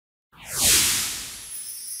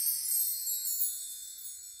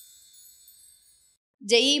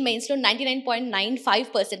JEE Mains లో 99.95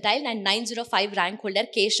 percentile and 905 rank holder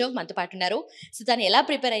Keshav మనతో పాటు ఉన్నారు. సో తను ఎలా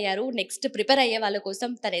ప్రిపేర్ అయ్యారు, నెక్స్ట్ ప్రిపేర్ అయ్యే వాళ్ళ కోసం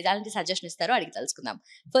తను ఎలాంటి సజెషన్ ఇస్తారో అడిగి తెలుసుకుందాం.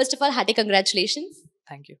 First of all hearty congratulations.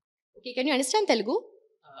 Thank you. Okay, can you understand Telugu?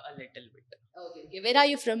 A little bit. Okay. Where are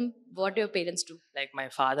you from? What your parents do? Like my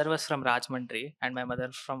father was from Rajmundry and my mother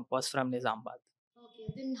was from Nizamabad. Okay.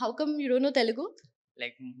 Then how come you don't know Telugu?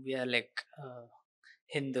 Like we are like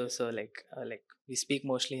Hindu, so like we speak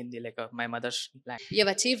mostly Hindi, like my mother's language. You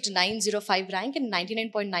have achieved 905 rank and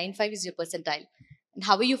 99.95 is your percentile. And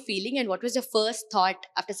how are you feeling and what was your first thought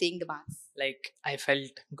after seeing the marks? Like I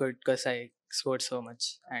felt good because I scored so much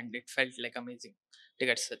and it felt like amazing to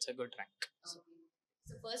get such a good rank.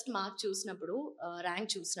 So first mark చూసినప్పుడు rank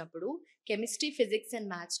చూసినప్పుడు chemistry, physics and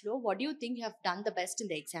maths లో what do you think you have done the best in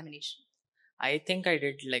the examination? I think I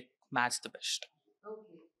did like maths the best.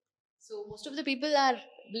 Okay. So most of the people are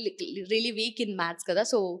really weak in maths kada.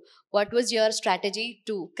 So what was your strategy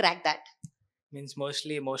to crack that? Means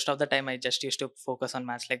most of the time I just used to focus on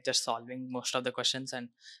maths, like just solving most of the questions and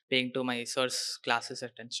paying to my sir's classes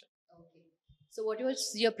attention. Okay. So what was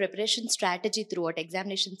your preparation strategy throughout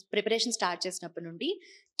examinations? Preparation start చేసినప్పటి నుండి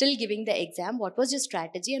till giving the exam, what was your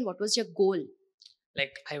strategy and what was your goal?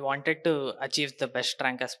 Like I wanted to achieve the best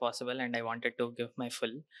rank as possible and I wanted to give my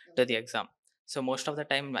full to the exam. So most of the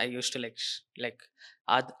time I used to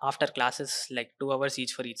after classes like 2 hours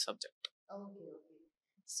each for each subject. Okay.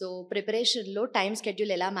 So ప్రిపరేషన్లో time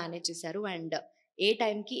schedule ఎలా manage చేశారు and ఏ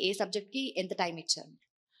టైంకి ఏ సబ్జెక్ట్కి ఎంత time ఇచ్చారు?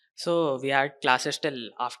 So we had classes till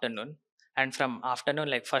afternoon, and from afternoon,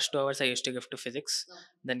 like first 2 hours I used to give to physics,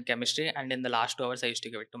 then chemistry, and in the last 2 hours I used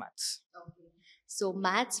to give it to maths. So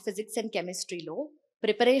maths, physics and కెమిస్ట్రీలో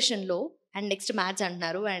ప్రిపరేషన్లో and next maths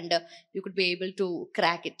అంటున్నారు and you could be able to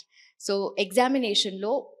crack it. So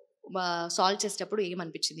ఎగ్జామినేషన్లో solve చేసేటప్పుడు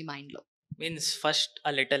ఏమనిపించింది మైండ్లో? Means first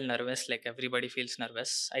a little nervous, like everybody feels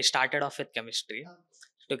nervous. I started off with chemistry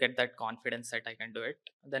to get that confidence that I can do it,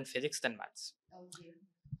 then physics, then maths.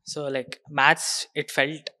 So like maths, it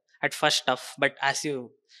felt at first tough, but as you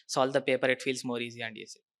solve the paper it feels more easy and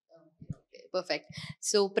easy. Perfect.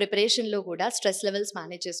 So ప్రిపరేషన్లో కూడా stress levels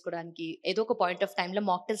manage చేసుకోవడానికి ఏదో ఒక point of టైంలో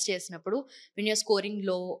mock test చేసినప్పుడు when you're scoring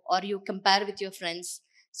లో are you compare with your friends,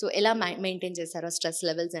 so ఎలా maintain చేశారు stress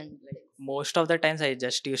levels? And most of the times I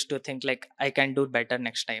just used to think like I can do better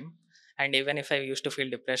next time, and even if I used to feel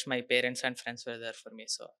depressed, my parents and friends were there for me,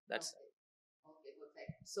 so that's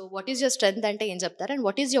so what is your strength అంటే ఏం చెప్తారు and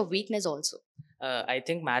what is your weakness also? I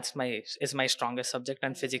think maths is my strongest subject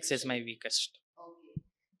and physics is my weakest.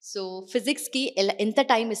 So ఫిజిక్స్కి ఎంత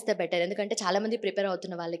time ఇస్తే better? ఎందుకంటే చాలా మంది prepare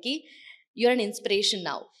అవుతున్న వాళ్ళకి you're an inspiration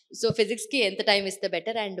now. So ఫిజిక్స్కి ఎంత టైం ఇస్తే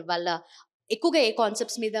బెటర్ అండ్ వాళ్ళ ఎక్కువగా ఏ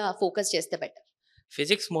కాన్సెప్ట్స్ మీద ఫోకస్ చేస్తే better?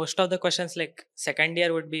 Physics, most of the questions like second year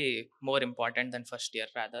would be more important than first year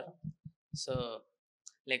rather. So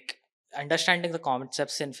like understanding the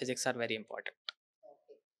concepts in physics are very important.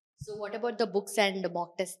 So what about the books and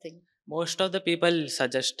mock test thing? Most of the people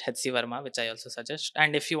suggest HC Verma, which I also suggest,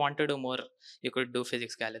 and if you want to do more you could do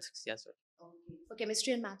physics galaxy as well. For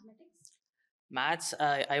chemistry and mathematics? Maths,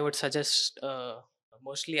 I would suggest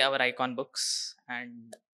mostly our icon books and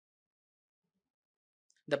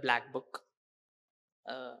the black book.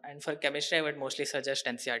 And for chemistry I would mostly suggest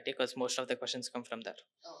NCERT because most of the questions come from there.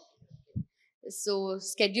 So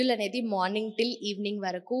schedule అనేది morning till evening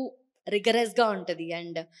వరకు రిగరస్గా ఉంటుంది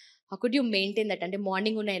and how could you maintain that? అంటే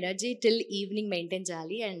morning ఉన్న energy till evening maintain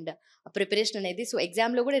చేయాలి and ఆ preparation అనేది so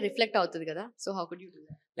ఎగ్జామ్లో కూడా రిఫ్లెక్ట్ అవుతుంది కదా. So how could you do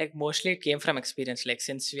that? Like mostly it came from experience, like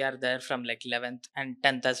since we are there from like 11th and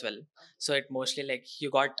 10th as well, so it mostly like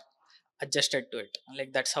you got adjusted to it,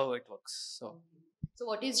 like that's how it works. So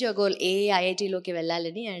what is your goal? ఏ ఐఐటీలోకి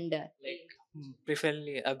వెళ్ళాలని and like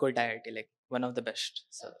preferably a good IIT, like one of the best.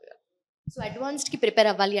 So yeah. So అడ్వాన్స్డ్కి prepare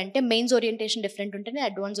అవ్వాలి అంటే mains orientation different ఉంటేనే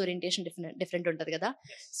advance orientation different ఉంటుంది కదా.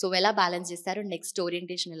 So ఎలా balance చేస్తారు? Next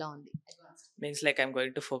orientation ఎలా ఉంది? Means like I'm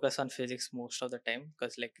going to focus on physics most of the time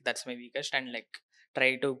because like that's my weakest, and like try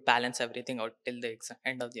to balance everything out till the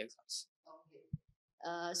end of the exams.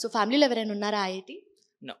 So ఫ్యామిలీలో ఎవరైనా ఉన్నారా IIT?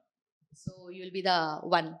 No. So you will be the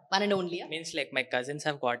one and only? Means like my cousins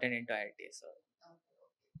have gotten into IIT, so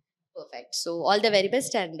perfect. So all the very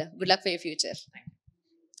best and good luck for your future.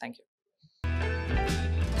 Thank you.